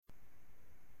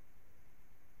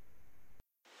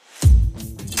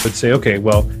would say, okay,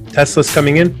 well, Tesla's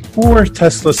coming in. Who are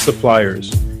Tesla's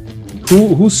suppliers?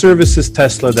 Who services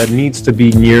Tesla that needs to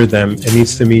be near them and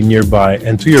needs to be nearby?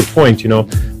 And to your point,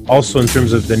 also in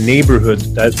terms of the neighborhood,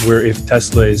 that where if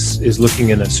Tesla is looking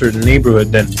in a certain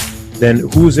neighborhood, then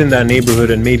who's in that neighborhood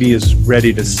and maybe is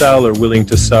ready to sell or willing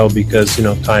to sell, because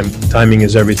timing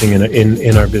is everything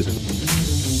in our business.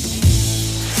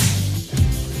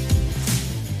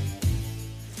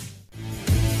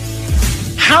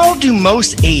 How do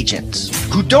most agents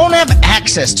who don't have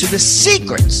access to the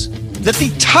secrets that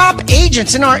the top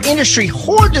agents in our industry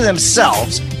hoard to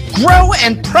themselves grow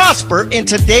and prosper in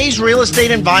today's real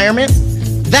estate environment?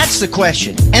 That's the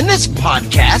question, and this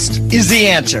podcast is the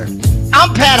answer.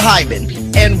 I'm Pat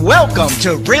Hiban, and welcome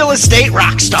to Real Estate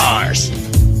Rockstars.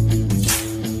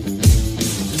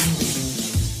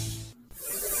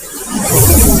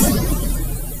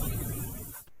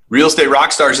 Real Estate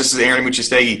Rockstars, this is Aaron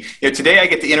Muchastegui. Today I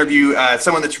get to interview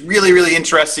someone that's really, really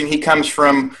interesting. He comes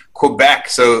from Quebec.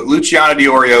 So Luciano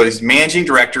D'Iorio is Managing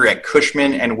Director at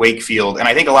Cushman & Wakefield. And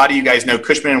I think a lot of you guys know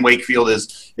Cushman & Wakefield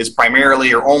is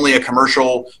primarily or only a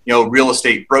commercial real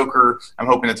estate broker. I'm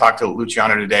hoping to talk to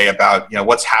Luciano today about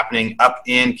what's happening up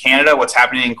in Canada, what's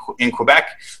happening in Quebec.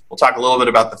 We'll talk a little bit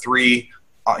about the three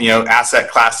asset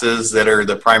classes that are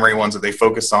the primary ones that they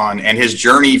focus on, and his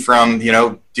journey from,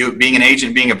 being an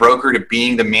agent, being a broker, to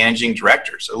being the managing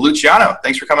director. So Luciano,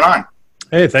 thanks for coming on.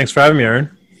 Hey, thanks for having me,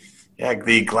 Aaron. Yeah,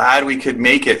 glad we could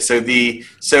make it. So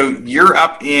you're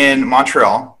up in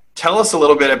Montreal. Tell us a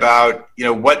little bit about,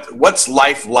 what's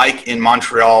life like in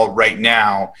Montreal right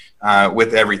now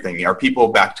with everything. Are people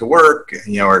back to work?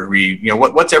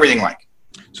 What's everything like?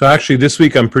 So actually this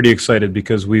week I'm pretty excited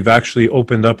because we've actually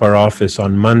opened up our office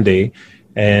on Monday,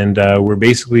 and we're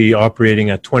basically operating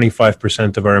at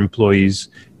 25% of our employees.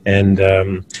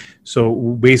 And so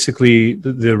basically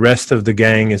the rest of the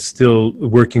gang is still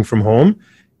working from home,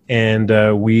 and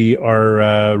we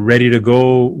are ready to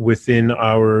go within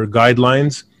our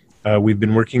guidelines. We've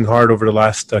been working hard over the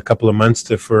last couple of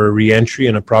months for a reentry,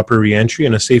 and a proper reentry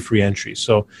and a safe reentry.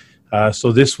 So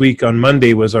this week on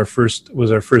Monday was our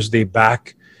first day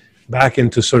back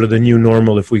into sort of the new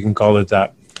normal, if we can call it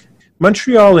that.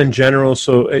 Montreal in general,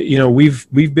 so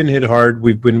we've been hit hard.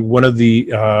 We've been one of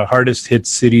the hardest hit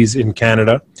cities in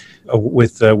Canada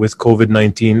with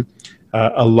COVID-19.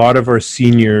 A lot of our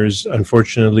seniors,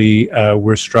 unfortunately,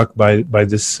 were struck by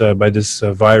this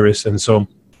virus, and so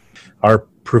our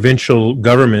provincial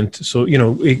government,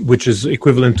 which is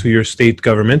equivalent to your state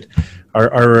government,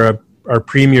 our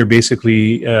premier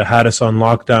basically had us on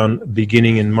lockdown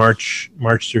beginning in March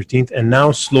 13th, and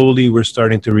now slowly we're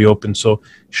starting to reopen. So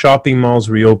shopping malls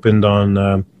reopened on,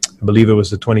 I believe it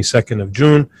was the 22nd of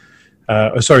June.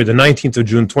 The 19th of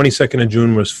June. 22nd of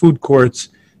June was food courts,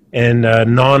 and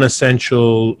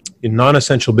non-essential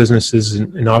businesses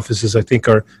in offices, I think,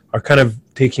 are kind of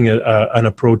taking an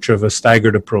approach of a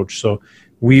staggered approach. So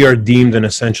we are deemed an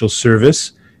essential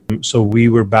service. So we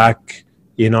were back.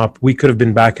 We could have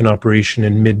been back in operation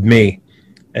in mid-May.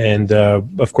 And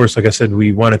of course, like I said,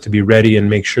 we wanted to be ready and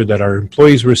make sure that our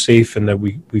employees were safe and that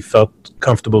we felt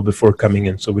comfortable before coming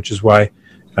in. So which is why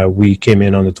we came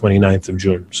in on the 29th of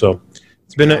June. So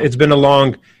it's been a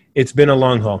long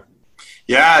haul.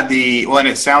 Yeah, and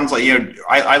it sounds like,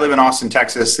 I live in Austin,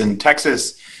 Texas, and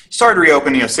Texas started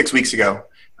reopening 6 weeks ago.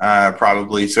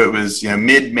 Probably. So it was,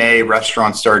 mid-May,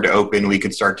 restaurants started to open. We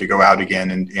could start to go out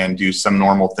again and do some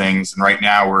normal things. And right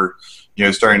now we're,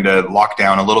 starting to lock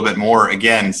down a little bit more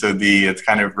again. So it's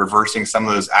kind of reversing some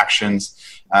of those actions.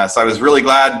 So I was really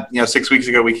glad, 6 weeks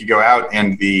ago we could go out,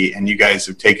 and you guys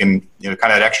have taken, kind of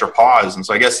that extra pause. And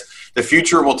so I guess the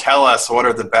future will tell us what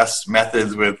are the best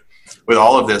methods with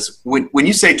all of this. When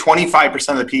you say 25%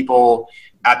 of the people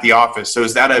at the office, so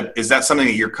is that something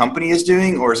that your company is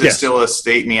doing, or is it still a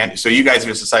statement? So you guys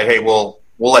just decide, hey, we'll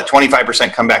let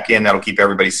 25% come back in. That'll keep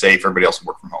everybody safe. Everybody else will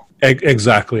work from home.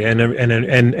 Exactly,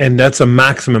 and that's a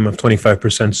maximum of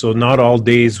 25%. So not all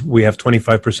days we have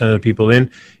 25% of the people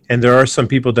in, and there are some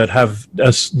people that have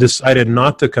decided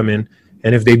not to come in.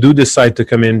 And if they do decide to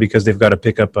come in because they've got to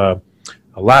pick up a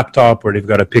laptop, or they've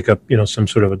got to pick up some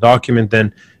sort of a document,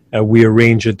 then we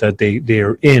arrange it that they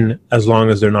are in, as long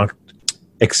as they're not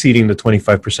exceeding the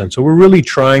 25%. So we're really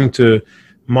trying to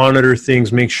monitor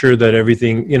things, make sure that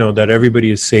everything, that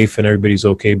everybody is safe and everybody's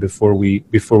okay before we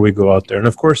go out there. And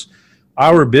of course,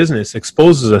 our business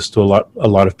exposes us to a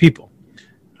lot of people.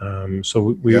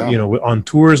 So we on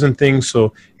tours and things.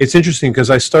 So it's interesting because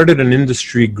I started an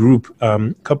industry group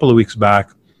a couple of weeks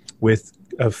back with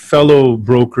fellow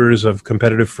brokers of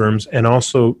competitive firms, and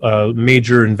also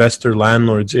major investor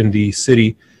landlords in the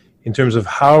city, in terms of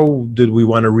how did we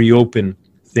want to reopen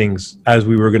things as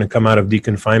we were going to come out of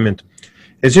deconfinement.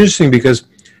 It's interesting because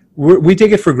we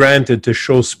take it for granted to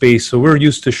show space. So we're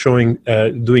used to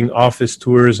doing office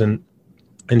tours and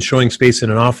showing space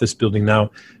in an office building.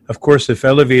 Now, of course, if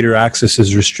elevator access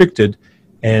is restricted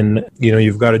and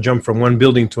you've got to jump from one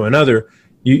building to another,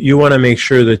 you want to make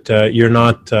sure that you're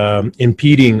not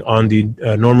impeding on the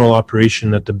normal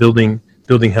operation that the building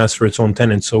has for its own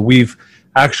tenants. So we've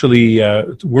actually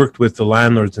worked with the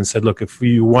landlords and said, look, if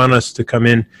you want us to come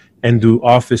in and do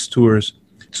office tours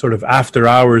sort of after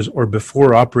hours or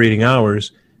before operating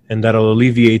hours, and that'll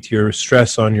alleviate your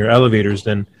stress on your elevators,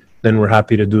 then we're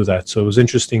happy to do that. So it was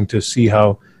interesting to see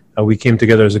how we came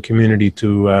together as a community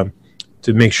to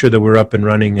make sure that we're up and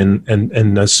running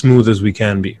and as smooth as we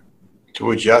can be.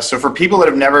 To adjust. So for people that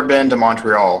have never been to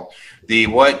Montreal,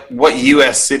 what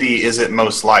U.S. city is it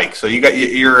most like? So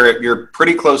you're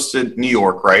pretty close to New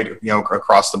York, right?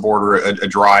 Across the border, a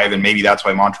drive, and maybe that's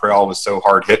why Montreal was so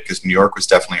hard hit, because New York was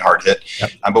definitely hard hit.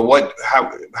 Yep. But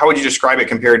how would you describe it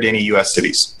compared to any U.S.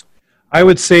 cities? I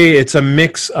would say it's a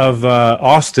mix of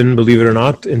Austin, believe it or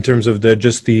not, in terms of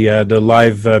the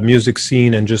live music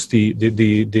scene and just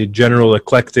the general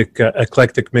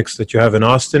eclectic mix that you have in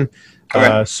Austin.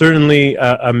 Okay. Certainly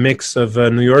a mix of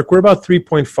New York. We're about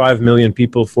 3.5 million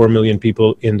people, 4 million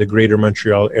people in the greater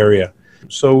Montreal area.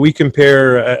 So we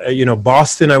compare,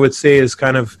 Boston, I would say, is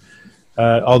kind of,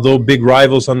 although big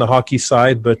rivals on the hockey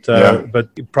side, but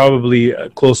probably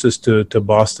closest to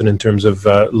Boston in terms of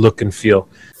look and feel.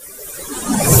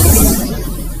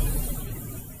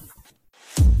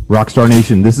 Rockstar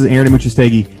Nation, this is Aaron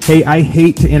Amuchastegui. Hey, I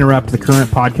hate to interrupt the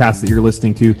current podcast that you're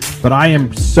listening to, but I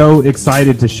am so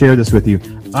excited to share this with you.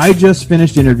 I just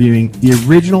finished interviewing the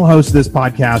original host of this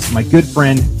podcast, my good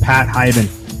friend, Pat Hiban.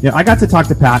 I got to talk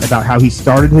to Pat about how he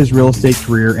started his real estate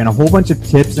career and a whole bunch of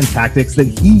tips and tactics that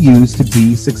he used to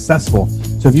be successful.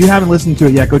 So if you haven't listened to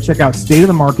it yet, go check out State of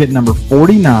the Market number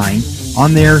 49.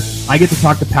 On there, I get to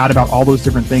talk to Pat about all those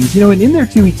different things. And in there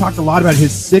too, he talked a lot about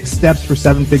his 6 Steps for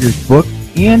 7 Figures book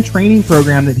and training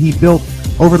program that he built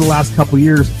over the last couple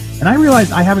years. And I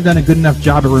realized I haven't done a good enough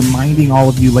job of reminding all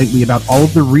of you lately about all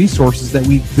of the resources that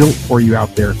we've built for you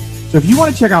out there. So if you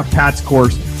want to check out Pat's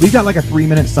course, we've got like a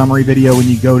 3-minute summary video when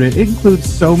you go to it. It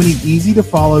includes so many easy to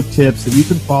follow tips that you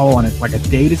can follow on it like a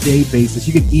day-to-day basis.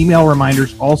 You get email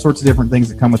reminders, all sorts of different things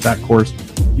that come with that course.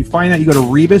 You find that, you go to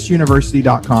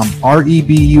rebusuniversity.com,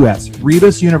 R-E-B-U-S,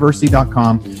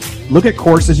 rebusuniversity.com. Look at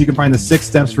courses. You can find the 6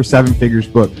 Steps for 7 Figures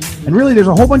book. And really, there's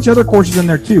a whole bunch of other courses in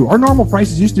there too. Our normal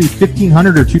prices used to be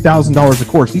 $1,500 or $2,000 a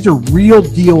course. These are real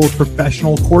deal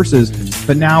professional courses.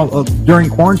 But now during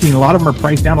quarantine, a lot of them are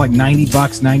priced down to like $90,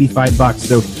 $95.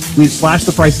 So we've slashed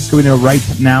the prices because we know right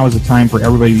now is a time for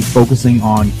everybody to be focusing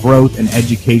on growth and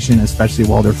education, especially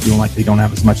while they're feeling like they don't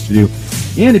have as much to do.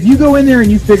 And if you go in there and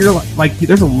you figure like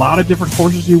there's a lot of different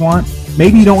courses you want,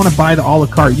 maybe you don't want to buy the a la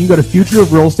carte. You can go to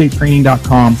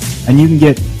futureofrealestatetraining.com and you can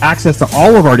get access to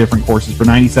all of our different courses for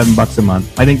 $97 a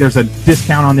month. I think there's a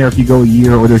discount on there if you go a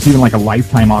year, or there's even like a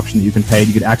lifetime option that you can pay.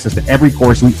 You get access to every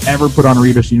course we ever put on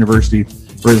Rebus University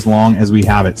for as long as we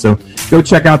have it. So go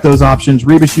check out those options,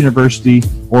 Rebus University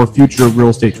or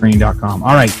futureofrealestatetraining.com.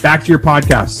 All right, back to your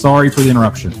podcast. Sorry for the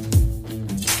interruption.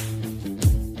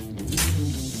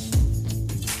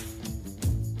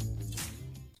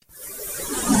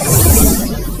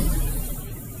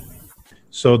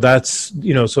 So that's,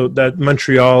 so that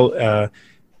Montreal,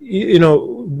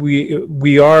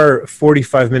 we are a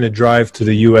 45-minute drive to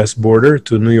the U.S. border,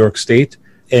 to New York State.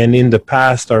 And in the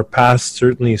past,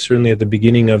 certainly at the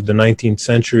beginning of the 19th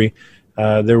century,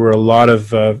 there were a lot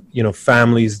of,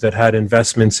 families that had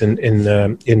investments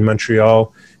in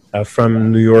Montreal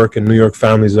from New York, and New York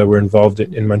families that were involved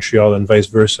in Montreal and vice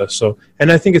versa. So,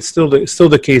 and I think it's still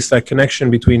the case, that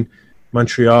connection between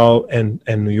Montreal and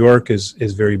New York is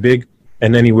very big.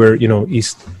 And anywhere,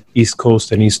 East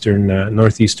Coast and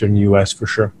northeastern U.S. for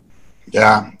sure.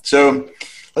 Yeah. So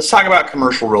let's talk about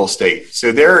commercial real estate.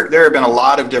 So there have been a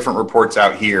lot of different reports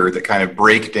out here that kind of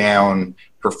break down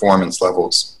performance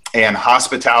levels and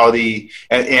hospitality.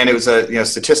 And it was a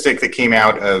statistic that came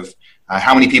out of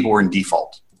how many people were in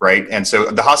default, right? And so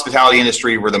the hospitality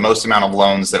industry were the most amount of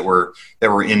loans that were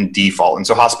in default. And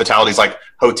so hospitality is like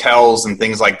hotels and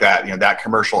things like that. That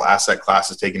commercial asset class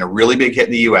is taking a really big hit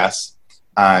in the U.S.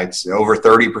 It's over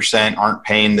 30% aren't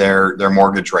paying their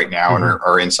mortgage right now, and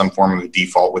are in some form of a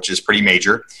default, which is pretty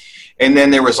major. And then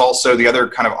there was also the other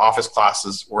kind of office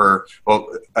classes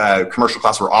commercial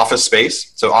class were office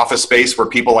space. So office space where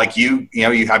people like you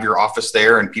have your office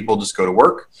there and people just go to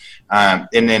work. And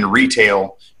then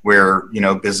retail where,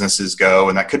 businesses go,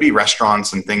 and that could be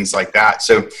restaurants and things like that.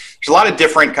 So there's a lot of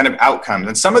different kind of outcomes.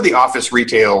 And some of the office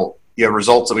retail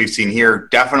results that we've seen here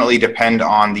definitely depend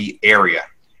on the area,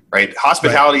 right?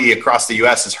 Hospitality across the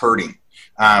U.S. is hurting,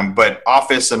 but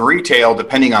office and retail,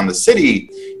 depending on the city,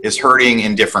 is hurting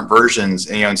in different versions.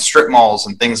 And, in strip malls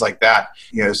and things like that,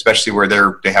 especially where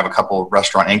they have a couple of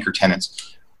restaurant anchor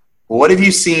tenants. What have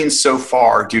you seen so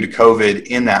far due to COVID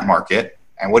in that market,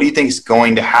 and what do you think is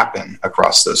going to happen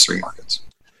across those three markets?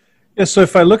 Yeah, so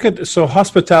if I look at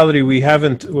hospitality, we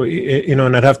haven't,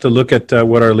 and I'd have to look at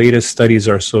what our latest studies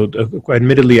are. So,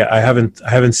 admittedly, I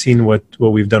haven't seen what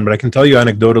we've done, but I can tell you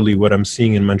anecdotally what I'm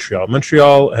seeing in Montreal.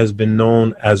 Montreal has been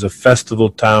known as a festival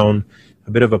town,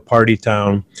 a bit of a party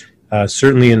town,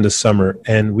 certainly in the summer,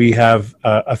 and we have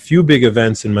a few big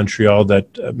events in Montreal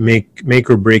that make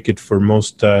or break it for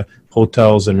most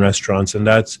hotels and restaurants, and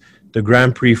that's the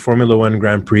Grand Prix, Formula One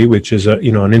Grand Prix, which is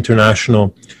an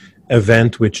international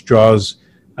event which draws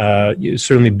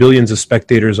certainly billions of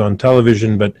spectators on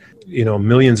television, but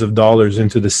millions of dollars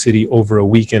into the city over a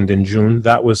weekend in June.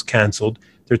 That was canceled.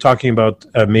 They're talking about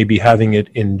maybe having it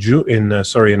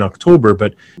in October,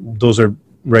 but those are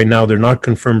right now, they're not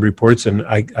confirmed reports, and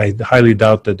I highly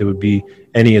doubt that there would be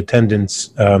any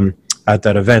attendance at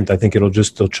that event. I think they'll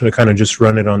kind of just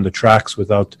run it on the tracks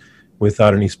without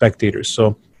any spectators.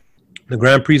 So the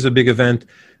Grand Prix is a big event.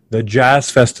 The Jazz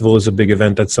Festival is a big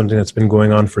event. That's something that's been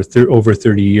going on for over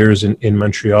 30 years in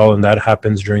Montreal, and that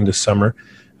happens during the summer,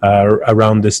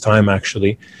 around this time,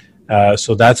 actually.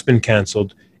 So that's been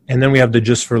canceled. And then we have the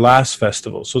Just for Laughs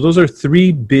Festival. So those are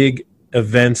three big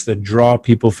events that draw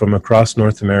people from across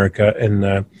North America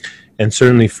and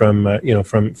certainly from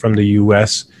the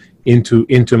U.S.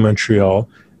 into Montreal.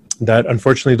 That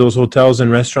unfortunately those hotels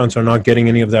and restaurants are not getting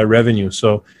any of that revenue.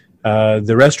 So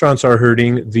the restaurants are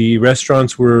hurting. The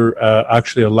restaurants were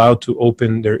actually allowed to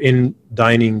open their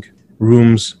in-dining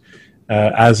rooms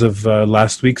as of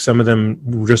last week. Some of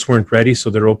them just weren't ready, so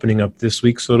they're opening up this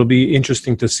week. So it'll be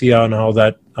interesting to see how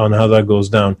that goes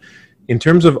down. In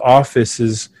terms of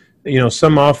offices,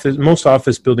 most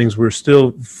office buildings were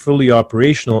still fully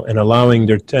operational and allowing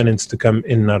their tenants to come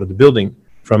in and out of the building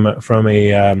from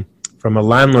a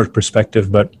landlord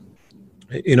perspective, but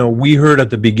we heard at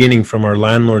the beginning from our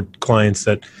landlord clients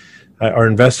that our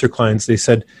investor clients, they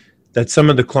said that some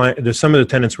of the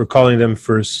tenants were calling them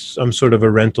for some sort of a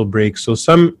rental break. So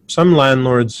some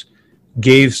landlords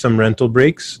gave some rental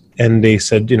breaks, and they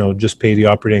said, just pay the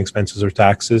operating expenses or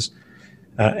taxes,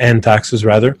 and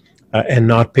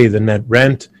not pay the net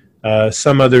rent.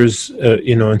 Some others,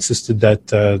 insisted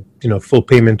that full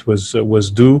payment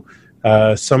was due.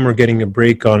 Some are getting a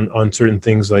break on certain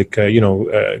things like,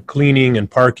 cleaning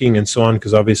and parking and so on,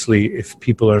 because obviously if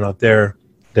people are not there,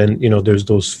 then, there's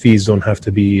those fees don't have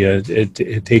to be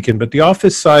taken. But the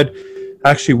office side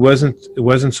actually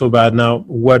wasn't so bad. Now,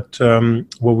 what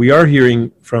we are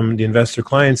hearing from the investor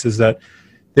clients is that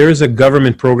there is a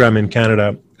government program in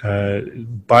Canada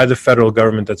by the federal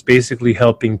government that's basically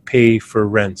helping pay for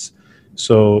rents.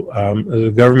 So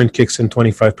the government kicks in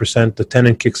 25%, the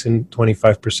tenant kicks in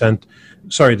 25%.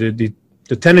 Sorry, the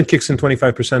tenant kicks in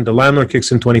 25%, the landlord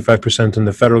kicks in 25%, and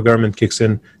the federal government kicks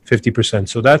in 50%.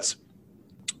 So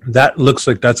that looks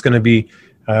like that's going to be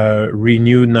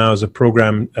renewed now as a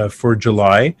program for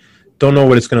July. Don't know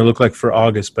what it's going to look like for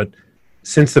August, but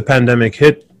since the pandemic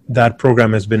hit, that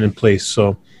program has been in place.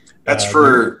 So that's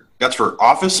for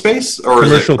office space or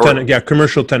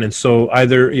commercial tenants. So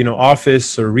either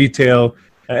office or retail,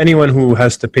 anyone who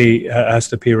has to pay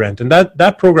rent. And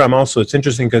that program also, it's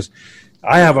interesting because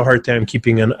I have a hard time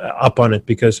keeping up on it,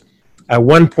 because at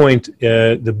one point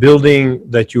the building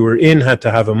that you were in had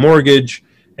to have a mortgage,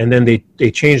 and then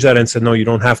they changed that and said no, you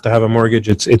don't have to have a mortgage.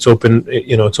 It's open.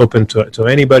 It's open to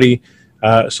anybody.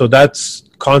 So that's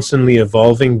constantly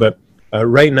evolving, but.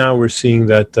 Right now, we're seeing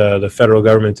that the federal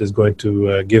government is going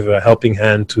to give a helping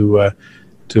hand to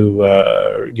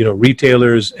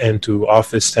retailers and to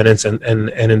office tenants and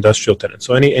industrial tenants.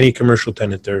 So any commercial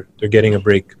tenant, they're getting a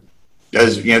break. That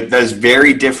is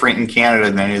very different in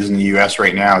Canada than it is in the U.S.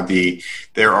 right now.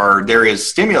 There is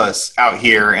stimulus out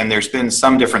here, and there's been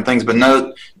some different things, but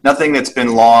nothing that's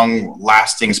been long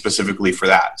lasting specifically for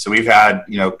that. So we've had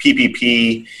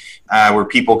PPP. Where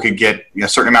people could get a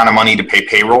certain amount of money to pay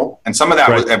payroll. And some of that,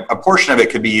 right. A portion of it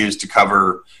could be used to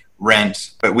cover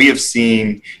rent. But we have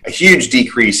seen a huge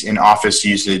decrease in office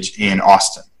usage in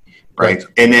Austin, right?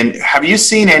 And then have you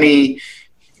seen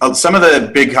some of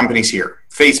the big companies here,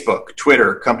 Facebook,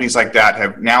 Twitter, companies like that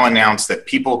have now announced that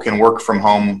people can work from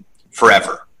home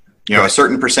forever. A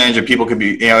certain percentage of people could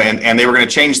be, and they were going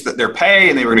to change their pay,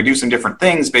 and they were going to do some different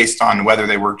things based on whether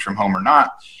they worked from home or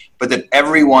not. But that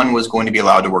everyone was going to be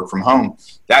allowed to work from home.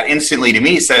 That instantly to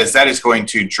me says that is going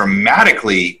to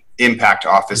dramatically impact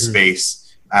office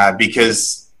space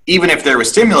because even if there was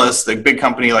stimulus, the big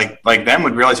company like them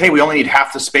would realize, hey, we only need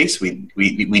half the space we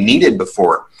needed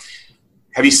before.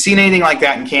 Have you seen anything like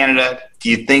that in Canada? Do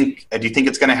you think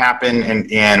it's going to happen?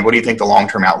 And what do you think the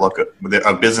long-term outlook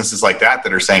of businesses like that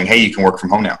are saying, hey, you can work from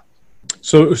home now?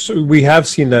 So we have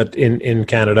seen that in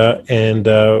Canada, and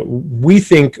we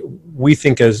think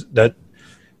as that,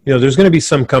 there's going to be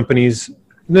some companies.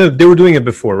 No, they were doing it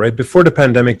before, right? Before the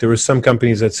pandemic, there were some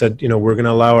companies that said, we're going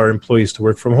to allow our employees to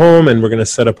work from home, and we're going to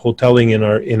set up hoteling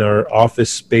in our office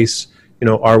space,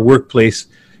 our workplace.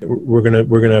 We're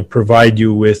going to provide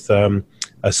you with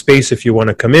a space if you want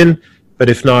to come in, but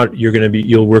if not,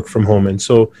 you'll work from home. And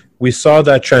so we saw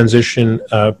that transition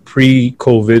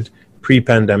pre-COVID,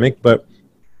 pre-pandemic. But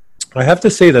I have to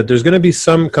say that there's going to be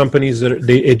some companies that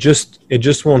it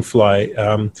just won't fly,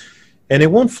 and it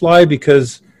won't fly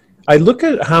because I look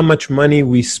at how much money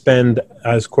we spend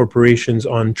as corporations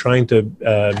on trying to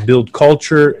build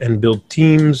culture and build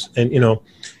teams,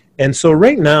 and so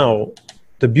right now,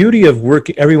 the beauty of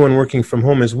everyone working from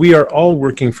home is we are all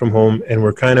working from home, and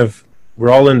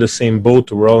we're all in the same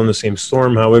boat, or we're all in the same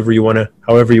storm, however you want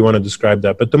to describe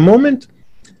that. But the moment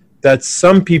that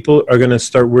some people are going to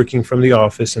start working from the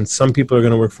office and some people are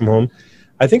going to work from home,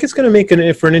 I think it's going to make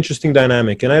for an interesting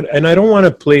dynamic. And I don't want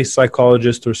to play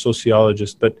psychologist or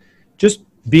sociologist, but just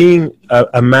being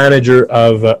a manager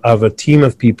of a team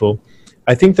of people,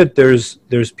 I think that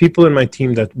there's people in my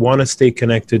team that want to stay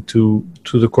connected to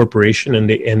the corporation,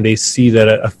 and they see that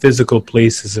a physical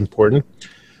place is important.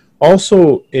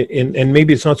 Also, and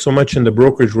maybe it's not so much in the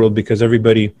brokerage world because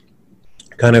everybody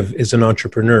kind of is an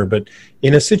entrepreneur, but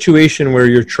in a situation where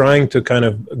you're trying to kind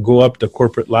of go up the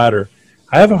corporate ladder,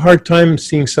 I have a hard time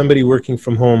seeing somebody working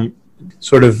from home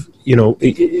sort of,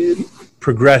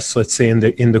 progress, let's say,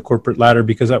 in the corporate ladder,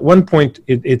 because at one point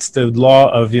it's the law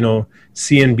of,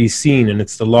 see and be seen, and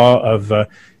it's the law of,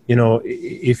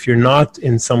 if you're not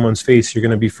in someone's face, you're going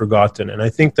to be forgotten. And I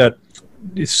think that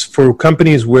it's for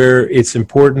companies where it's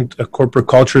important, a corporate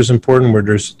culture is important, where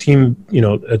there's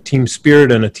a team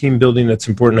spirit and a team building that's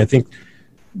important. I think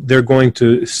they're going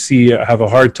to have a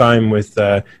hard time with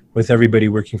everybody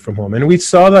working from home. And we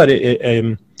saw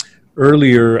that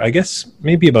earlier, I guess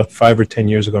maybe about 5 or 10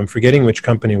 years ago. I'm forgetting which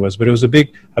company it was, but it was a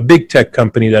big tech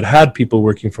company that had people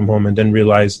working from home and then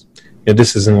realized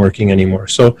this isn't working anymore.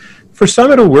 So for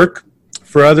some it'll work.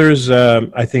 For others,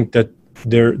 I think that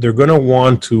they're going to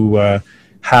want to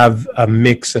have a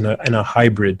mix and a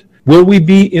hybrid. Will we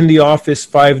be in the office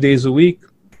 5 days a week?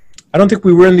 I don't think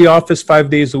we were in the office 5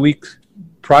 days a week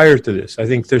prior to this. I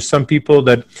think there's some people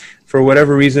that, for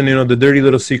whatever reason, the dirty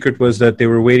little secret was that they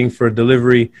were waiting for a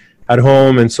delivery at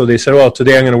home, and so they said, well,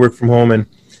 today I'm going to work from home. And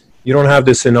you don't have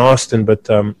this in Austin, but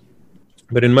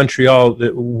in Montreal,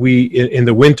 in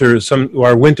the winter,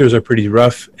 our winters are pretty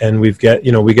rough, and we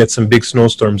get some big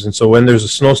snowstorms. And so when there's a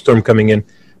snowstorm coming in,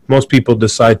 most people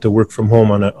decide to work from home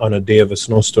on a day of a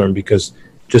snowstorm, because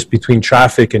just between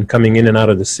traffic and coming in and out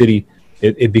of the city,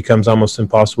 it becomes almost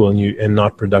impossible and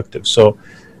not productive. So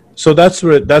that's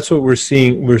what we're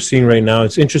seeing. We're seeing right now.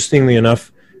 It's interestingly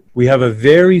enough, we have a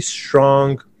very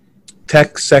strong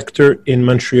tech sector in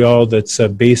Montreal that's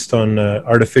based on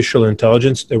artificial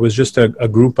intelligence. There was just a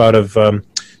group out of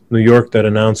New York that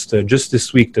announced just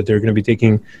this week that they're going to be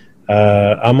taking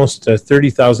almost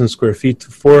 30,000 square feet to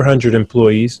 400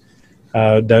 employees.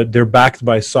 That they're backed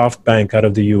by SoftBank out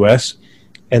of the U.S.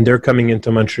 and they're coming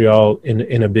into Montreal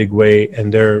in a big way,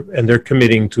 and they're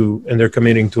committing to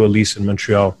a lease in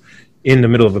Montreal in the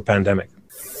middle of a pandemic.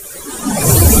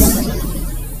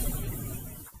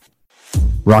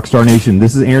 Rockstar Nation,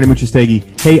 this is Aaron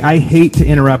Amuchastegui. Hey, I hate to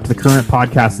interrupt the current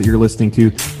podcast that you're listening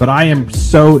to, but I am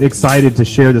so excited to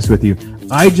share this with you.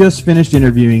 I just finished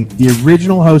interviewing the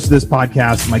original host of this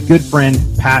podcast, my good friend,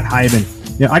 Pat Hiban.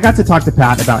 I got to talk to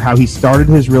Pat about how he started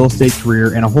his real estate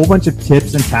career and a whole bunch of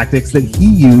tips and tactics that he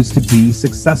used to be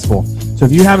successful. So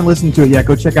if you haven't listened to it yet,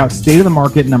 go check out State of the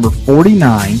Market number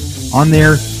 49. On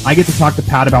there, I get to talk to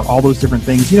Pat about all those different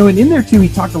things. And in there too, he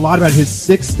talked a lot about his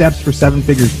 6 Steps for 7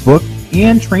 Figures book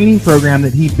and training program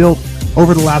that he built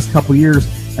over the last couple years.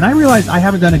 And I realized I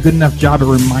haven't done a good enough job at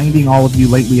reminding all of you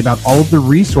lately about all of the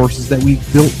resources that we've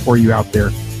built for you out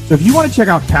there. So if you want to check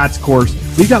out Pat's course,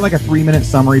 we've got like a 3-minute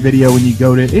summary video when you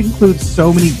go to it. It includes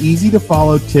so many easy to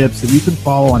follow tips that you can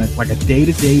follow on it like a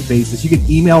day-to-day basis. You can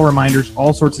email reminders,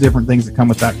 all sorts of different things that come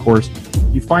with that course.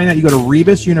 You find that, you go to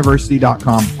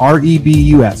rebusuniversity.com,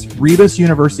 REBUS,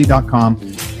 rebusuniversity.com.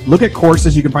 look at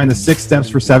courses. You can find the 6 Steps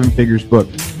for 7 Figures book.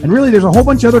 And really, there's a whole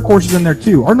bunch of other courses in there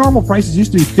too. Our normal prices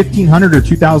used to be $1,500 or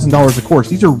 $2,000 a course.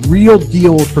 These are real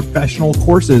deal professional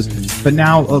courses. But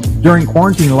now during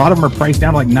quarantine, a lot of them are priced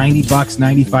down to like $90,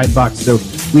 $95. So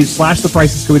we've slashed the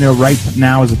prices because we know right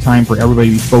now is a time for everybody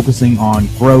to be focusing on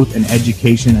growth and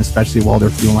education, especially while they're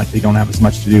feeling like they don't have as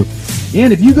much to do.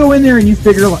 And if you go in there and you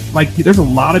figure like there's a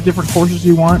lot of different courses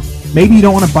you want, maybe you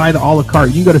don't want to buy the a la carte.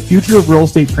 You can go to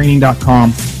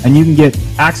futureofrealestatetraining.com and you can get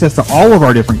access to all of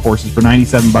our different courses for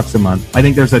 $97 a month. I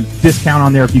think there's a discount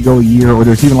on there if you go a year, or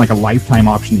there's even like a lifetime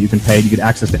option that you can pay to get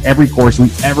access to every course we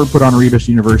ever put on Rebus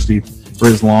University for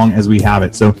as long as we have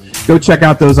it. So go check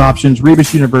out those options,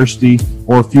 Rebus University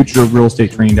or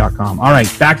futureofrealestatetraining.com. All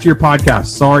right, back to your podcast.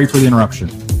 Sorry for the interruption.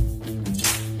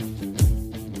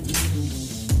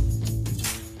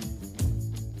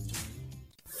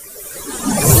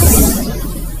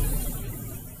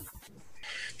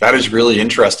 That is really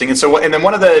interesting. And then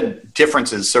one of the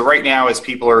differences, so right now as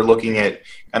people are looking at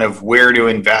kind of where to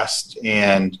invest,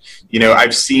 and, you know,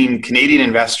 I've seen Canadian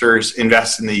investors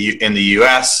invest in the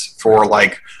US for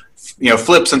like, you know,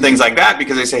 flips and things like that,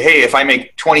 because they say, hey, if I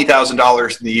make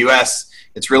 $20,000 in the US,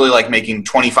 it's really like making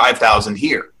 $25,000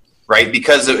 here, right?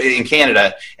 Because in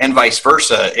Canada, and vice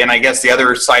versa. And I guess the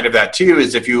other side of that too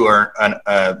is if you are,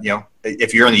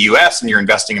 if you're in the US and you're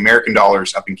investing American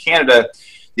dollars up in Canada,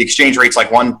 the exchange rate's like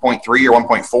 1.3 or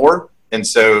 1.4. And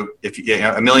so if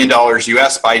 $1 million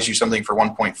US buys you something for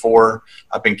 1.4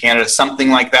 up in Canada, something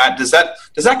like that, does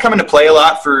that come into play a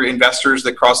lot for investors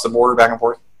that cross the border back and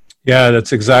forth? Yeah,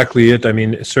 that's exactly it. I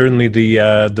mean, certainly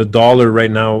the dollar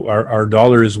right now, our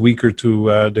dollar is weaker to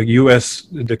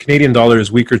the Canadian dollar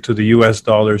is weaker to the US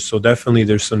dollar. So definitely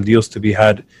there's some deals to be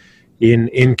had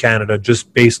in Canada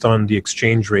just based on the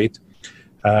exchange rate.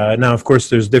 Now, of course,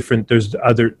 there's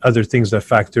other things that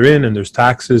factor in, and there's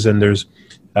taxes, and there's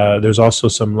also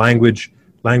some language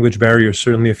barriers,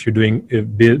 certainly if you're doing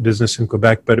business in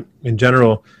Quebec. But in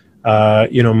general,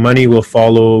 money will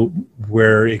follow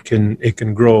where it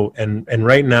can grow. And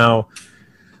right now,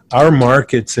 our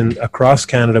markets across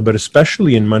Canada, but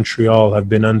especially in Montreal, have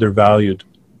been undervalued.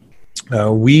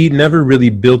 We never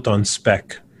really built on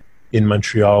spec in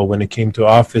Montreal when it came to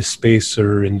office space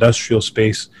or industrial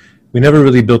space. We never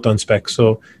really built on spec,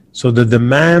 so the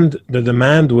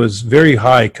demand was very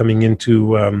high coming into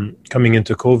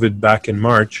COVID back in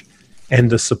March, and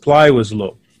the supply was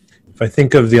low. If I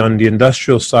think of on the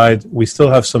industrial side, we still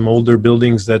have some older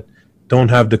buildings that don't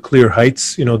have the clear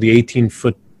heights, the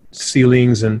 18-foot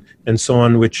ceilings and so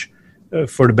on. Which,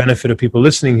 for the benefit of people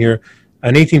listening here,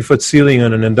 an 18-foot ceiling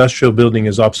on an industrial building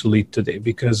is obsolete today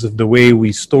because of the way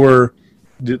we store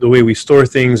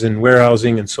things in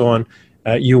warehousing and so on.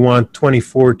 You want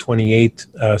 24, 28,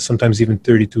 sometimes even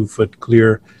 32-foot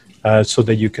clear, so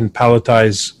that you can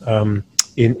palletize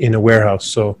in a warehouse.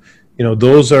 So,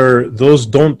 those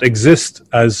don't exist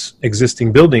as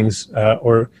existing buildings,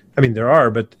 there are,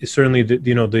 but certainly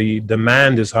the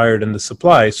demand is higher than the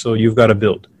supply. So you've got to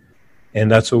build,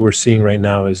 and that's what we're seeing right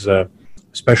now. Is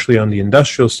especially on the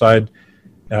industrial side.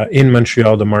 In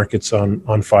Montreal, the market's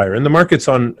on fire, and the markets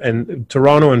and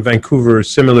Toronto and Vancouver are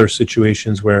similar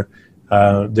situations where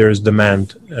there's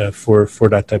demand for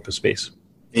that type of space.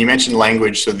 You mentioned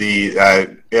language, so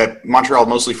Montreal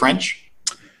mostly French.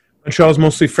 Montreal is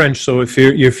mostly French. So if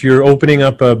you're opening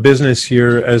up a business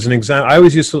here, as an example, I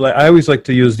always like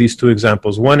to use these two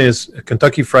examples. One is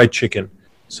Kentucky Fried Chicken.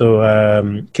 So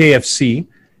KFC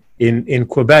in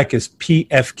Quebec is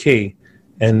PFK,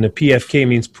 and the PFK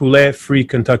means Poulet Free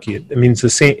Kentucky. It means the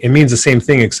same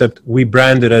thing, except we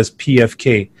brand it as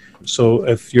PFK. So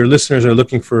if your listeners are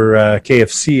looking for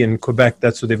KFC in Quebec,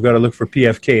 that's what they've got to look for,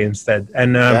 PFK instead.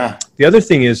 And the other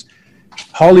thing is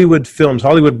Hollywood films,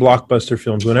 Hollywood blockbuster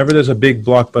films. Whenever there's a big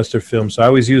blockbuster film, so I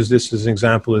always use this as an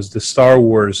example, is the Star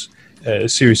Wars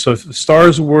series. So if Star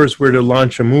Wars were to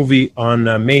launch a movie on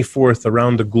May 4th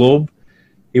around the globe,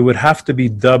 it would have to be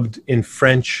dubbed in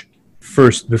French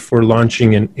first before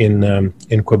launching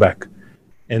in Quebec.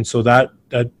 And so that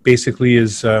basically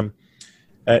is...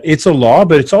 it's a law,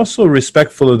 but it's also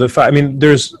respectful of the fact. I mean,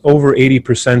 there's over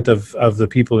 80% of the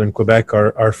people in Quebec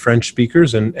are French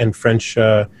speakers and French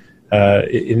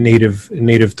in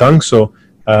native tongue. So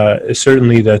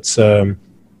certainly that's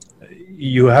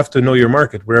you have to know your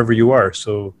market wherever you are.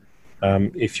 So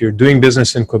if you're doing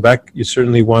business in Quebec, you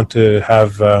certainly want to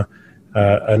have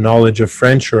a knowledge of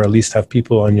French, or at least have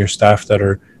people on your staff that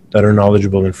are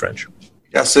knowledgeable in French.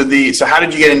 Yeah. So how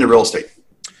did you get into real estate?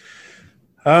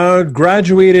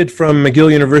 Graduated from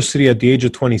McGill University at the age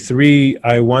of 23.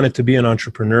 I wanted to be an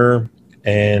entrepreneur.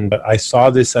 And I saw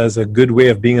this as a good way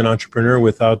of being an entrepreneur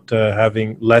without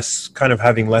having less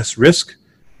risk.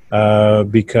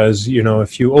 Because,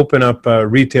 if you open up a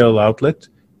retail outlet,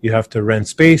 you have to rent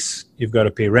space, you've got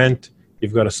to pay rent,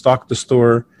 you've got to stock the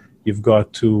store, you've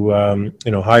got to,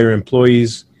 hire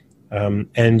employees,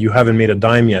 and you haven't made a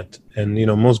dime yet. And,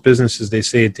 most businesses, they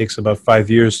say it takes about 5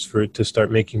 years for it to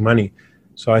start making money.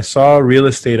 So I saw real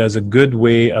estate as a good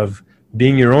way of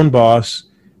being your own boss,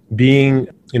 being,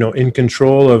 in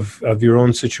control of your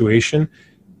own situation,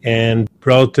 and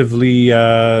relatively,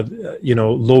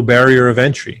 low barrier of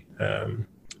entry.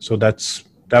 So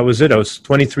that was it. I was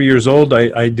 23 years old.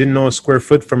 I didn't know a square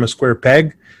foot from a square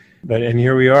peg, and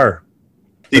here we are.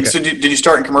 Okay. So did you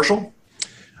start in commercial?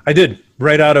 I did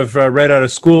right out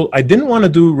of school. I didn't want to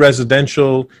do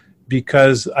residential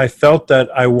because I felt that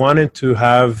I wanted to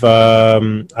have.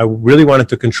 I really wanted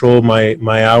to control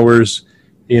my hours.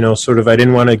 I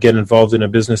didn't want to get involved in a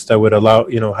business that would allow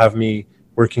have me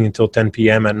working until 10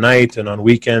 p.m. at night and on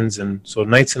weekends. And so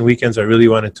nights and weekends, I really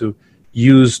wanted to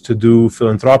use to do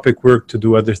philanthropic work, to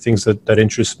do other things that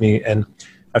interest me. And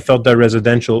I felt that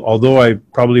residential, although I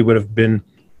probably would have been,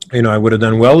 I would have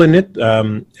done well in it.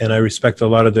 And I respect a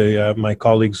lot of my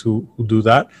colleagues who do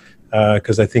that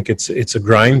because I think it's a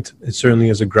grind. It certainly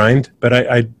is a grind. But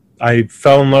I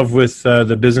fell in love with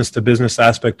the business-to-business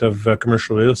aspect of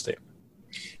commercial real estate.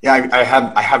 Yeah, I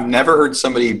have never heard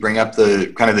somebody bring up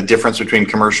the kind of the difference between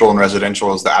commercial and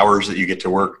residential as the hours that you get to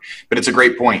work. But it's a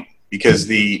great point. Because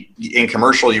in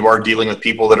commercial, you are dealing with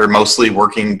people that are mostly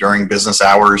working during business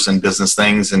hours and business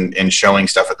things and showing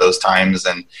stuff at those times.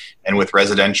 And with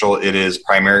residential, it is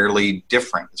primarily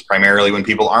different. It's primarily when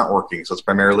people aren't working. So it's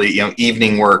primarily,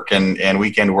 evening work and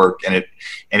weekend work. And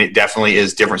it definitely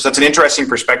is different. So that's an interesting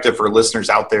perspective for listeners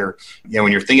out there,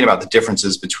 when you're thinking about the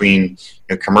differences between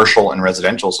commercial and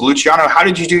residential. So Luciano, how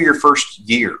did you do your first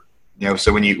year?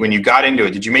 So when you got into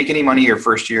it, did you make any money your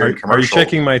first year in commercial? Are you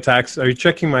checking my tax? Are you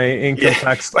checking my income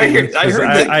tax? I hear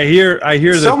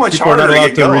that much people are not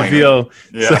allowed to reveal.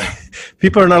 Yeah.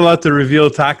 People are not allowed to reveal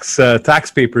tax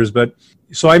papers. But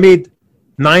so I made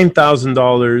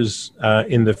 $9,000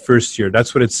 in the first year.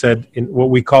 That's what it said in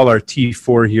what we call our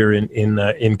T4 here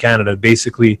in Canada.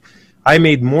 Basically, I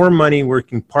made more money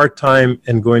working part-time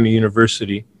and going to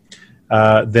university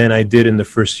than I did in the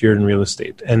first year in real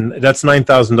estate. And that's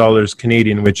 $9,000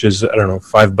 Canadian, which is, I don't know,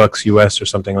 $5 US or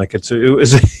something like it. So it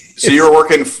was. So you were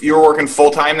working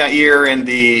full time that year and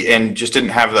just didn't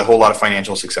have the whole lot of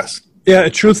financial success. Yeah,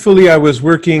 truthfully, I was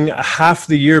working half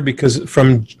the year because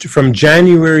from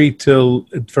January till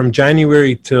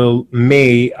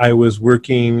May, I was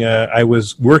working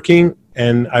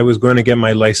and I was going to get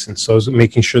my license. So I was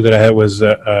making sure that I was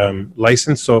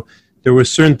licensed. So there were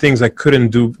certain things I couldn't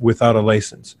do without a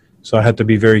license. So I had to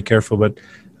be very careful. But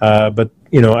at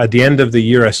the end of the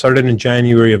year, I started in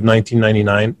January of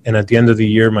 1999. And at the end of the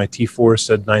year, my T4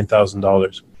 said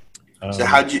 $9,000. So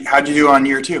how'd you do on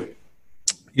year two?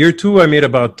 Year two, I made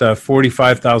about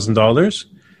 $45,000.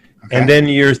 Okay. And then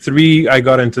year three, I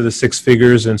got into the six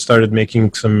figures and started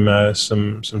making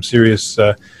some serious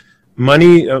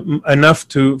money, enough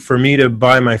for me to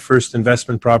buy my first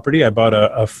investment property. I bought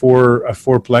a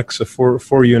fourplex,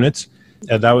 four units.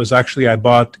 That was actually, I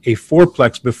bought a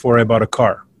fourplex before I bought a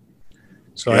car.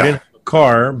 So I didn't have a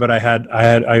car, but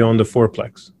I owned a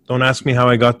fourplex. Don't ask me how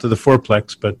I got to the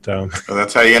fourplex, but so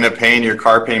that's how you end up paying your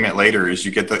car payment later. Is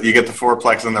you get the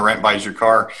fourplex and the rent buys your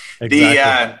car.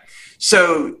 Exactly.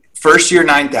 So first year,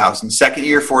 9,000, second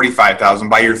year, 45,000.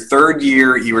 By your third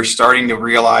year, you were starting to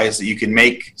realize that you can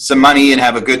make some money and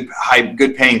have a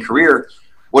good paying career.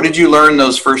 What did you learn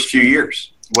those first few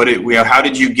years? How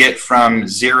did you get from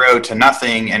zero to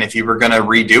nothing? And if you were going to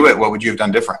redo it, what would you have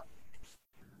done different?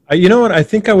 You know what? I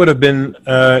think I would have been,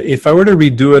 if I were to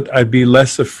redo it, I'd be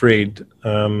less afraid.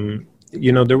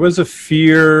 There was a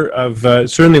fear of,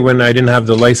 certainly when I didn't have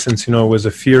the license, was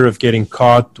a fear of getting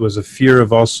caught, was a fear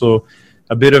of also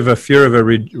a bit of a fear of a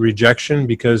rejection,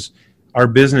 because our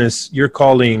business, you're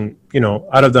calling,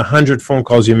 out of the 100 phone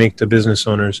calls you make to business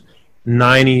owners,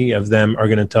 90 of them are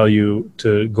going to tell you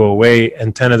to go away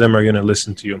and 10 of them are going to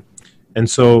listen to you. And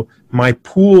so my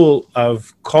pool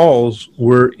of calls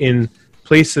were in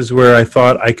places where I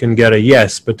thought I can get a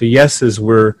yes, but the yeses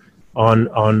were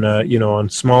on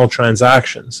small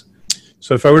transactions.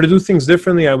 So if I were to do things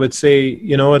differently, I would say,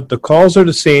 the calls are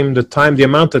the same, the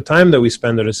amount of time that we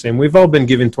spend are the same. We've all been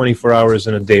given 24 hours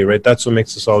in a day, right? That's what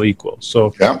makes us all equal.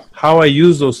 So how I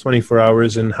use those 24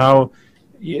 hours and how,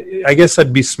 I guess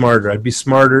I'd be smarter. I'd be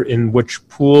smarter in which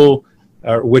pool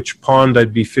or which pond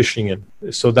I'd be fishing in.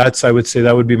 So I would say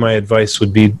that would be my advice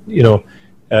would be,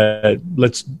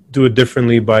 let's do it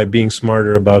differently by being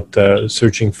smarter about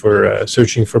searching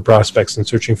for prospects and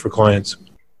searching for clients.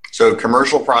 So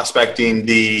commercial prospecting,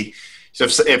 so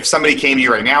if somebody came to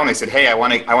you right now and they said, hey, I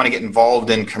want to get involved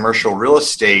in commercial real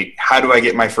estate, how do I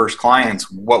get my first clients?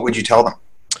 What would you tell them?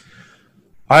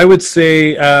 I would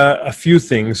say a few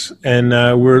things, and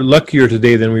we're luckier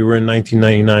today than we were in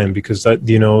 1999 because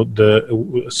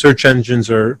the search engines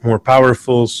are more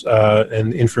powerful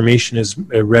and information is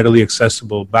readily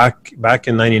accessible. Back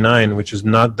in '99, which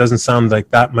doesn't sound like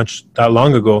that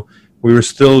long ago, we were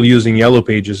still using Yellow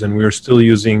Pages and we were still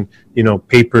using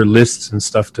paper lists and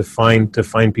stuff to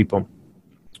find people.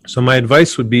 So my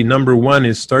advice would be, number one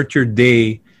is start your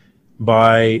day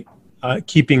by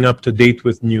keeping up to date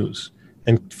with news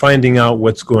and finding out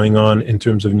what's going on in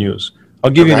terms of news.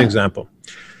 I'll give you an example.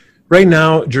 Right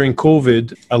now, during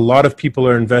COVID, a lot of people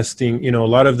are investing, a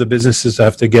lot of the businesses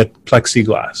have to get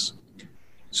plexiglass.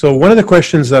 So one of the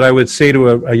questions that I would say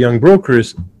to a young broker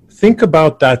is, think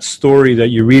about that story that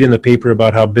you read in the paper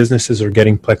about how businesses are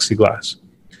getting plexiglass.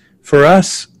 For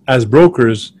us as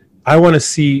brokers, I want to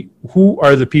see who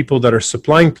are the people that are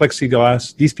supplying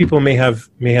plexiglass. These people may have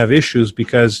issues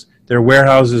because their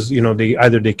warehouses,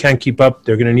 they can't keep up,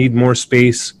 they're going to need more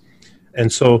space.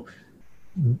 And so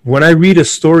when I read a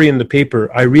story in the paper,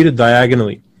 I read it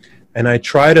diagonally. And I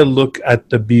try to look at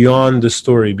the beyond the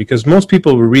story, because most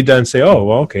people will read that and say, oh,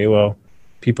 well, okay, well,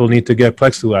 people need to get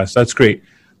plexiglass. That's great.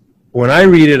 When I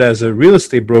read it as a real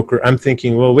estate broker, I'm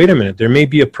thinking, well, wait a minute, there may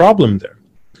be a problem there.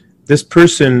 This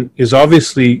person is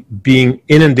obviously being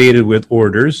inundated with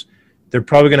orders. They're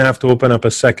probably going to have to open up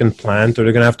a second plant, or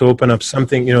they're going to have to open up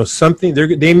something,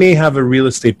 they may have a real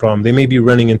estate problem. They may be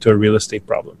running into a real estate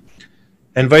problem.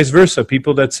 And vice versa.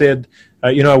 People that said,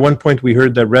 at one point we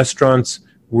heard that restaurants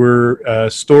were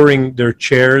storing their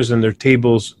chairs and their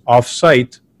tables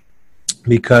off-site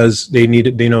because they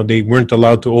weren't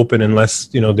allowed to open unless,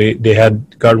 they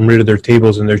had gotten rid of their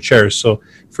tables and their chairs. So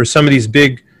for some of these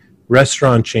big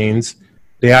restaurant chains,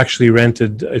 they actually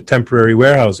rented a temporary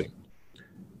warehousing.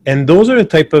 And those are the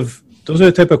type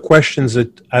of questions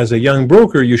that, as a young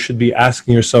broker, you should be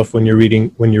asking yourself when you're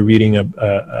reading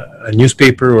a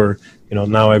newspaper, or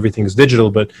now everything's digital.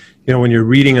 But when you're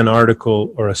reading an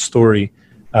article or a story,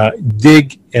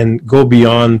 dig and go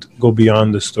beyond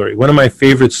the story. One of my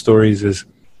favorite stories is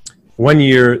one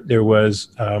year there was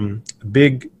a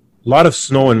lot of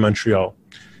snow in Montreal,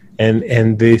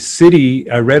 and the city.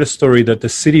 I read a story that the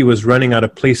city was running out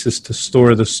of places to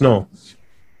store the snow.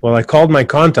 Well, I called my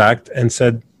contact and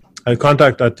said, I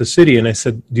contacted at the city and I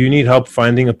said, do you need help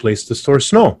finding a place to store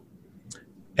snow?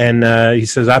 And he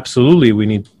says, absolutely, we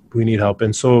need help.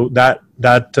 And so that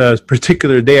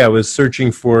particular day I was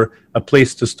searching for a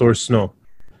place to store snow.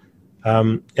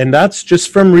 And that's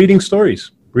just from reading stories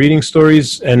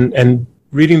and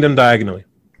reading them diagonally.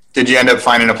 Did you end up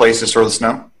finding a place to store the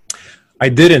snow? I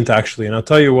didn't actually, and I'll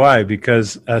tell you why.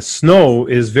 Because snow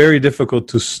is very difficult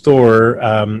to store,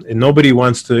 and nobody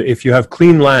wants to. If you have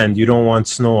clean land, you don't want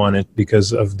snow on it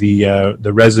because of the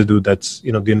residue that's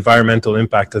the environmental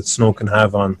impact that snow can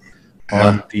have on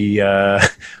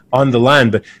the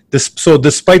land. But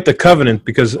despite the covenant,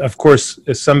 because of course,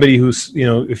 as somebody who's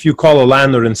if you call a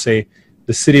landlord and say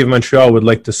the city of Montreal would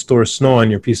like to store snow on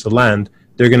your piece of land,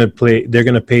 they're going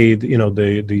to pay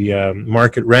the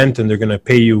market rent, and they're going to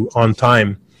pay you on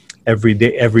time every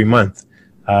day, every month.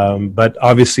 But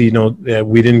obviously,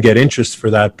 we didn't get interest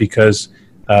for that because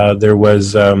there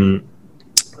was a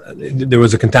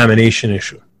contamination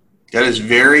issue. That is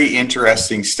very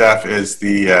interesting stuff. But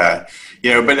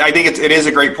I think it is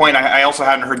a great point. I also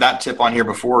hadn't heard that tip on here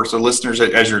before. So listeners,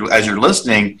 as you're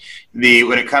listening,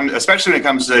 especially when it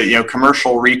comes to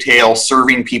commercial retail,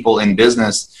 serving people in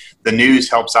business, the news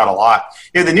helps out a lot.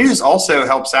 The news also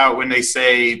helps out when they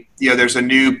say there's a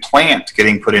new plant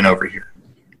getting put in over here,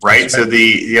 right? So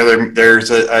there's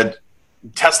a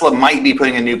Tesla might be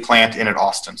putting a new plant in at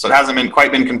Austin. So it hasn't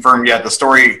quite been confirmed yet. The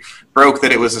story broke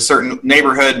that it was a certain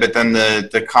neighborhood, but then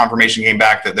the confirmation came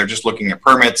back that they're just looking at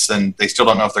permits and they still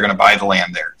don't know if they're going to buy the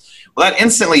land there. Well, that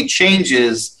instantly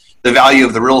changes the value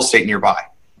of the real estate nearby,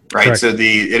 right? Correct. So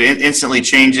it instantly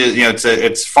changes,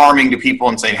 it's farming to people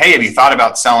and saying, hey, have you thought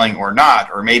about selling or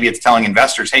not? Or maybe it's telling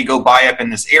investors, hey, go buy up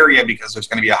in this area because there's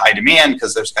going to be a high demand,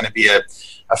 because there's going to be a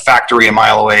factory a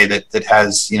mile away that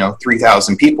has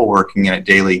 3,000 people working in it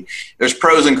daily. There's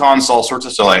pros and cons to all sorts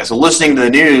of stuff. So listening to the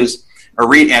news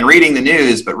reading the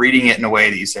news, but reading it in a way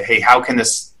that you say, hey, how can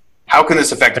this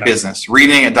affect business?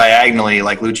 Reading it diagonally,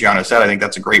 like Luciano said, I think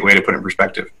that's a great way to put it in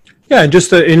perspective. Yeah, and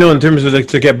just in terms of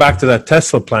to get back to that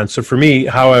Tesla plant. So for me,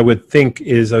 how I would think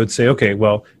is I would say, okay,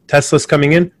 well, Tesla's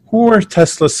coming in. Who are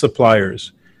Tesla's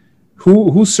suppliers?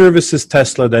 who services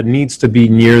Tesla that needs to be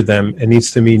near them and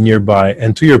needs to be nearby?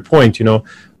 And to your point,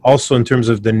 also in terms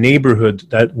of the neighborhood,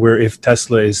 that where if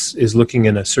Tesla is looking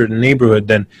in a certain neighborhood,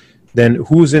 then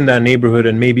who's in that neighborhood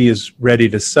and maybe is ready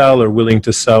to sell or willing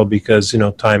to sell, because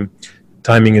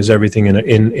timing is everything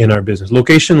in our business.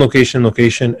 Location,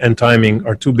 and timing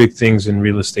are two big things in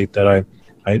real estate that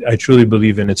I truly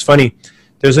believe in. It's funny.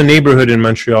 There's a neighborhood in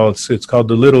Montreal. It's called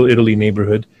the Little Italy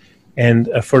neighborhood. And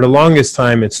for the longest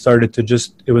time, it started to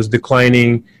it was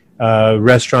declining.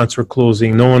 Restaurants were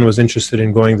closing. No one was interested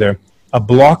in going there. A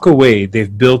block away,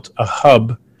 they've built a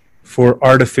hub for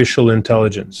artificial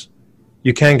intelligence.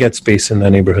 You can't get space in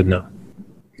that neighborhood now.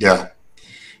 Yeah.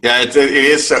 It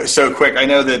is so quick. I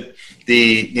know that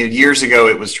years ago,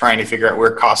 it was trying to figure out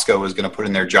where Costco was going to put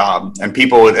in their job. And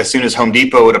people, as soon as Home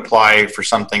Depot would apply for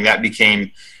something, that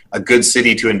became a good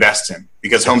city to invest in,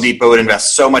 because Home Depot would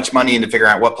invest so much money into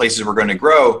figuring out what places were going to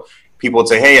grow. People would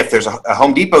say, hey, if there's a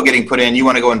Home Depot getting put in, you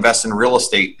want to go invest in real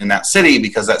estate in that city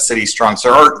because that city's strong.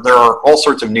 So there are all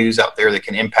sorts of news out there that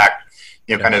can impact,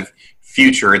 kind of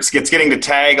future. It's getting to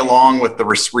tag along with the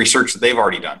research that they've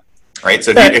already done, right?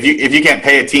 So if you can't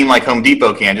pay a team like Home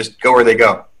Depot can, just go where they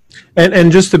go. And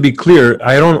just to be clear,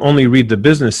 I don't only read the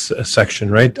business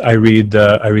section, right? I read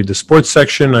the sports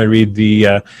section. I read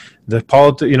the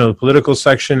political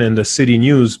section and the city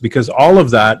news, because all of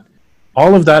that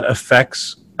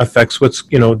affects what's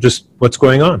just what's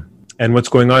going on and what's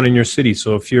going on in your city.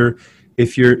 So if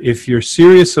you're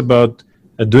serious about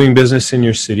doing business in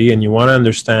your city and you want to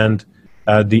understand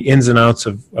the ins and outs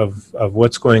of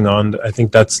what's going on, I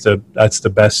think that's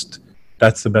the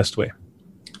best way.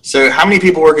 So how many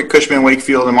people work at Cushman &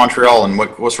 Wakefield in Montreal, and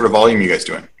what sort of volume are you guys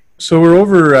doing? So we're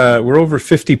over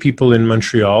 50 people in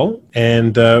Montreal,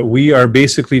 and we are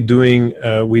basically doing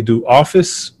we do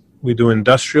office, we do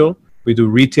industrial, we do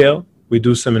retail, we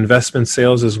do some investment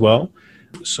sales as well.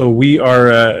 So we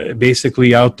are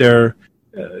basically out there,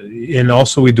 and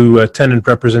also we do tenant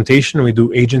representation, we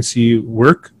do agency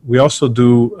work, we also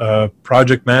do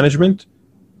project management,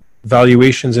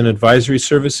 valuations and advisory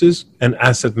services, and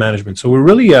asset management. So we're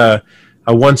really a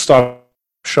one-stop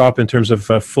shop in terms of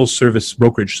full service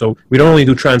brokerage. So we don't only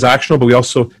do transactional, but we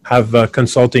also have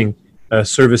consulting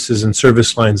services and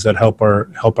service lines that help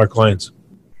our clients.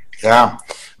 Yeah.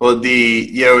 Well,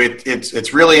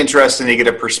 it's really interesting to get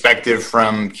a perspective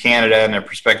from Canada and a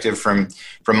perspective from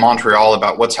Montreal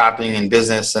about what's happening in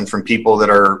business, and from people that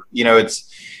are,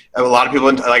 it's a lot of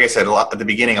people, like I said at the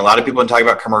beginning, a lot of people talk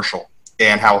about commercial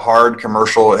and how hard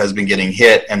commercial has been getting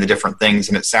hit and the different things.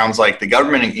 And it sounds like the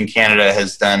government in Canada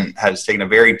has taken a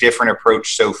very different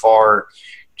approach so far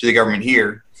to the government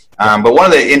here. But one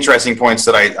of the interesting points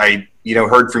that I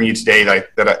heard from you today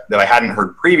that I hadn't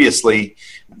heard previously,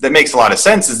 that makes a lot of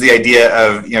sense, is the idea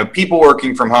of, people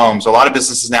working from home. So a lot of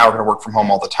businesses now are going to work from home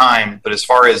all the time. But as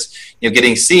far as,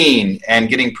 getting seen and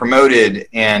getting promoted,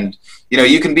 and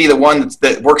you can be the one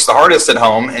that works the hardest at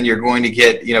home, and you're going to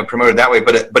get, promoted that way.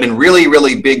 But in really,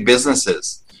 really big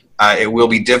businesses, it will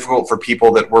be difficult for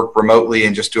people that work remotely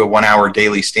and just do a 1 hour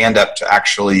daily stand-up to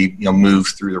actually, move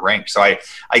through the ranks. So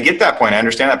I get that point. I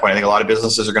understand that point. I think a lot of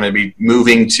businesses are going to be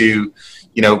moving to,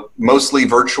 mostly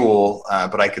virtual,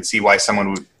 but I could see why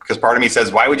someone would, because part of me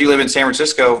says, why would you live in San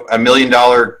Francisco, $1 million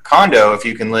condo, if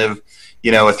you can live,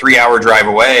 a 3 hour drive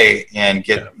away and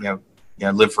get,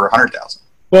 live for 100,000.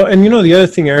 Well, and the other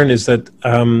thing, Aaron, is that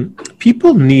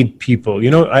people need people.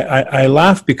 I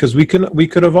laugh because we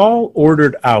could have all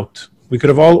ordered out. We could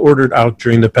have all ordered out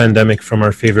during the pandemic from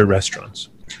our favorite restaurants.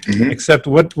 Mm-hmm. Except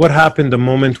what happened the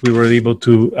moment we were able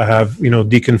to have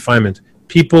deconfinement?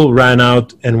 People ran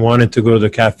out and wanted to go to the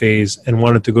cafes and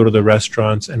wanted to go to the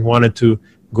restaurants and wanted to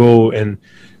go and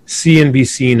see and be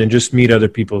seen and just meet other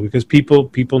people, because people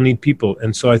need people.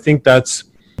 And so I think that's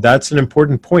an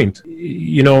important point.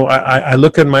 I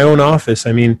look at my own office.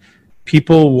 I mean,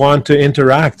 people want to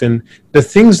interact, and the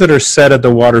things that are said at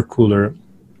the water cooler,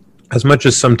 as much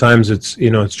as sometimes it's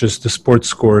just the sports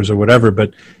scores or whatever,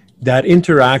 but that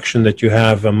interaction that you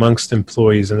have amongst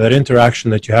employees and that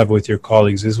interaction that you have with your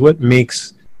colleagues is what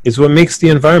makes the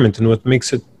environment and what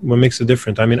makes it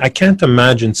different. I mean, I can't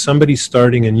imagine somebody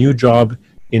starting a new job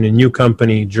in a new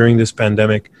company during this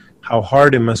pandemic, how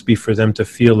hard it must be for them to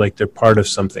feel like they're part of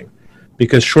something.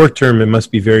 Because short term, it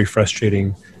must be very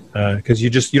frustrating, because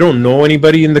you don't know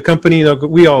anybody in the company.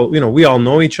 We all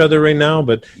know each other right now,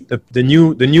 but the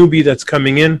newbie that's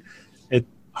coming in, it's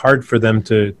hard for them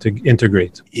to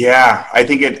integrate. Yeah, I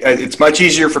think it's much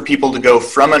easier for people to go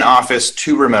from an office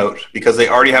to remote, because they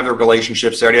already have the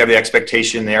relationships, they already have the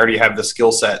expectation, they already have the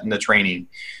skill set and the training.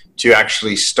 to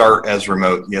actually start as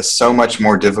remote. Yes, so much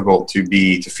more difficult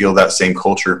to feel that same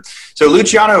culture. So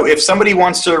Luciano, if somebody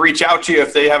wants to reach out to you,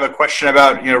 if they have a question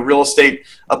about real estate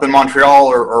up in Montreal,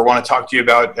 or want to talk to you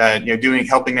about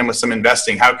helping them with some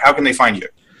investing, how can they find you?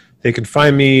 They can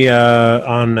find me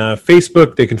on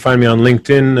Facebook. They can find me on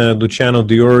LinkedIn, Luciano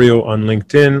Diorio on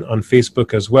LinkedIn, on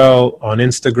Facebook as well, on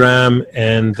Instagram,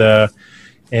 and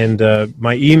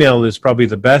my email is probably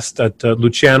the best at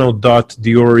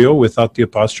luciano.diorio without the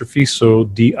apostrophe, so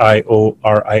Diorio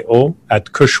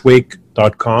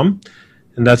 @cushwake.com,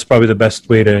 and that's probably the best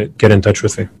way to get in touch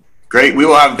with me. Great. We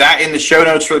will have that in the show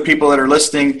notes for the people that are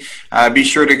listening. Be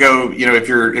sure to go, if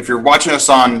you're watching us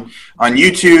on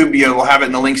YouTube, we'll have it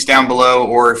in the links down below,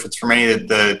 or if it's from any of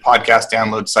the podcast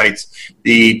download sites.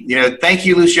 Thank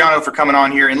you, Luciano, for coming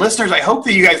on here. And listeners, I hope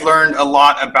that you guys learned a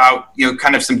lot about,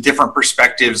 kind of some different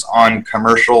perspectives on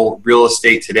commercial real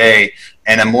estate today,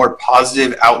 and a more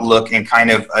positive outlook, and kind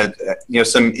of,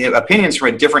 some opinions from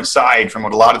a different side from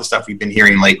what a lot of the stuff we've been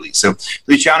hearing lately. So,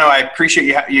 Luciano, I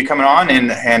appreciate you coming on,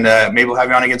 and maybe we'll have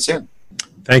you on again soon.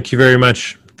 Thank you very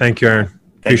much. Thank you, Aaron.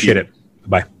 Appreciate it.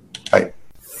 Bye. Bye.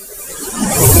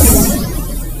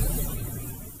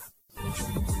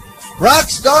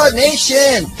 Rockstar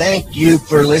Nation, thank you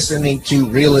for listening to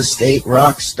Real Estate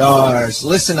Rockstars.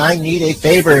 Listen, I need a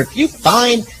favor. If you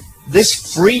find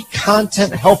this free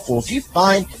content helpful, if you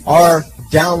find our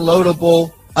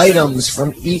downloadable items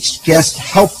from each guest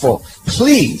helpful,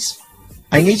 please,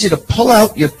 I need you to pull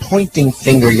out your pointing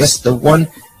finger, yes, the one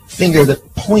finger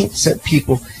that points at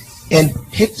people, and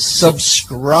hit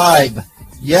subscribe.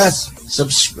 Yes,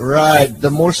 subscribe.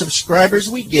 The more subscribers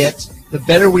we get, the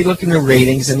better we look in the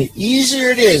ratings, and the easier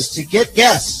it is to get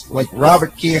guests like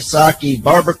Robert Kiyosaki,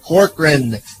 Barbara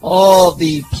Corcoran, all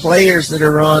the players that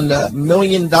are on the $1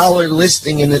 million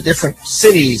listing in the different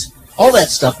cities. All that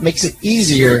stuff makes it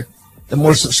easier the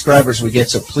more subscribers we get,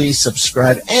 so please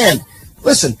subscribe. And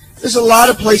listen, there's a lot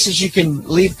of places you can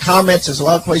leave comments. There's a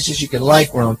lot of places you can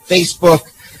like. We're on Facebook.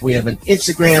 We have an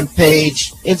Instagram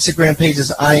page. Instagram page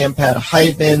is I am Pat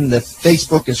Hiban. The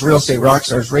Facebook is Real Estate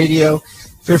Rockstars Radio.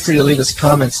 Feel free to leave us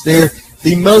comments there.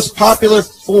 The most popular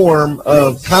form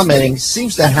of commenting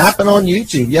seems to happen on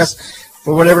YouTube. Yes,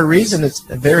 for whatever reason, it's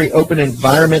a very open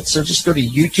environment. So just go to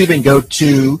YouTube and go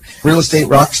to Real Estate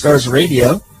Rockstars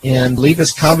Radio and leave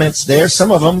us comments there.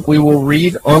 Some of them we will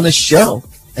read on the show,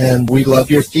 and we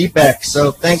love your feedback.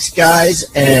 So thanks, guys,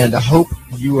 and I hope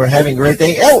you are having a great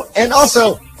day. Oh, and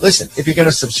also, listen, if you're going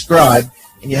to subscribe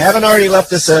and you haven't already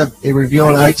left us a review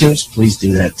on iTunes, please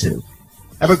do that too.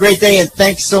 Have a great day, and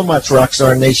thanks so much,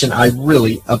 Rockstar Nation. I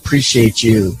really appreciate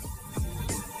you.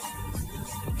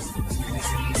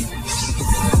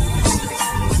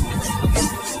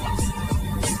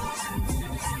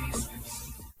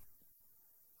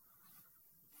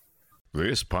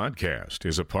 This podcast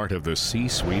is a part of the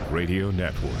C-Suite Radio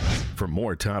Network. For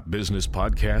more top business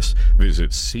podcasts,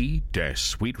 visit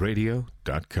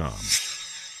c-suiteradio.com.